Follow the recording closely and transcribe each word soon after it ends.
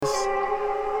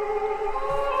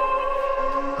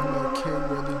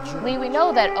Lee, we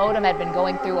know that Odom had been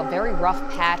going through a very rough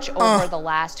patch over the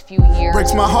last few years.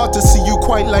 Breaks my heart to see you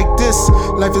quite like this.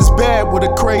 Life is bad with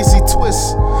a crazy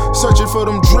twist. Searching for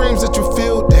them dreams that you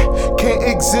feel that can't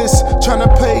exist. Trying to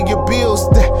pay your bills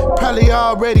that probably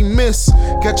already missed.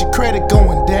 Got your credit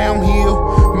going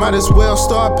downhill. Might as well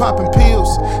start popping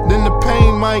pills. Then the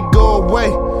pain might go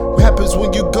away. What happens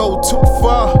when you go too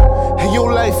far and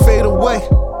your life fade away?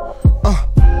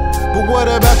 But what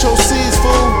about your seeds,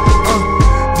 fool?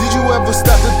 Did you ever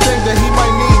stop to think that he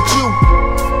might need you?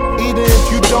 Even if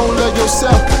you don't love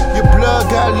yourself, your blood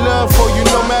got love for you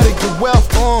no matter your wealth.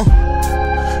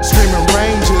 Screaming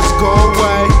rain, just go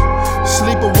away.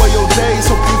 Sleep away your days,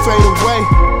 hope you fade away.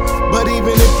 But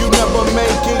even if you never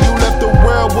make it, you left the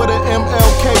world with an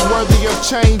MLK worthy of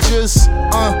changes.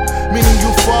 Meaning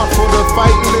you fought for the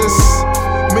fightless.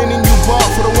 Meaning you bought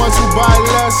for the ones who buy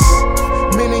less.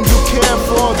 Meaning you care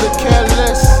for the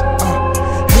careless.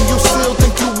 And you still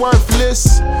think you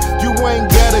worthless. You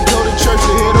ain't gotta go to church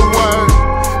to hear the word.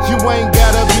 You ain't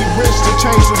gotta be rich to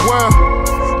change the world.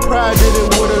 Pride did it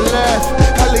with a laugh.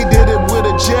 Holly did it with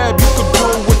a jab. You could do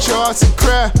it with your arts and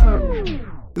craft.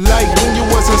 Like when you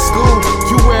was in school,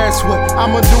 you asked what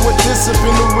I'ma do with this up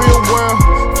in the real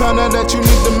world. Found out that you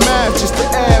need the math just to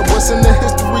add what's in the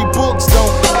history books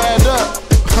don't add up.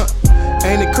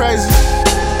 Ain't it crazy?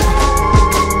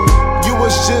 You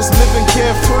was just living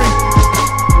carefree.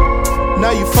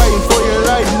 Now you fighting for your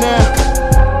life now.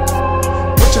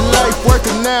 But your life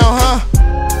working now, huh?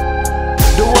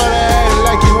 Do what I act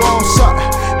like you want something.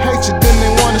 Hate you, then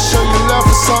they wanna show you love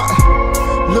for something.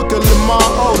 Look at Lamar,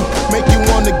 Odom, make you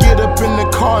wanna get up in the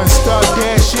car and start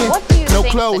dashing. What do you think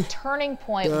Chloe. the turning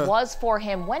point was for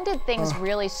him? When did things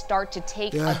really start to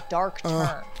take a dark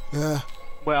turn?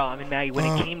 Well, I mean, Maggie, when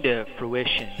it came to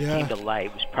fruition, came to light,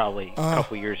 it was probably a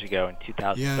couple years ago in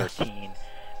 2013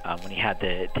 when he had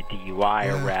the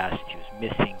DUI arrest. He was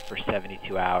missing for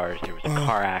 72 hours. There was a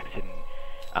car accident.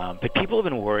 But people have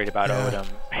been worried about Odom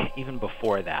even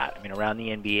before that. I mean, around the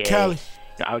NBA,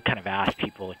 I would kind of ask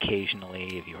people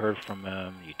occasionally, have you heard from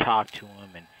him? You talked to him?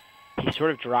 And he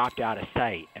sort of dropped out of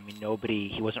sight. I mean,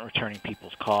 he wasn't returning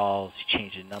people's calls. He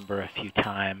changed his number a few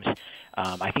times.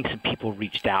 I think some people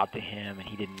reached out to him, and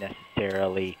he didn't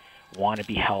necessarily want to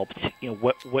be helped. You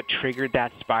know, what triggered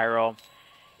that spiral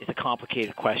is a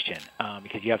complicated question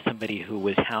because you have somebody who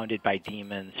was hounded by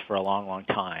demons for a long, long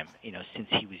time, you know, since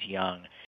he was young.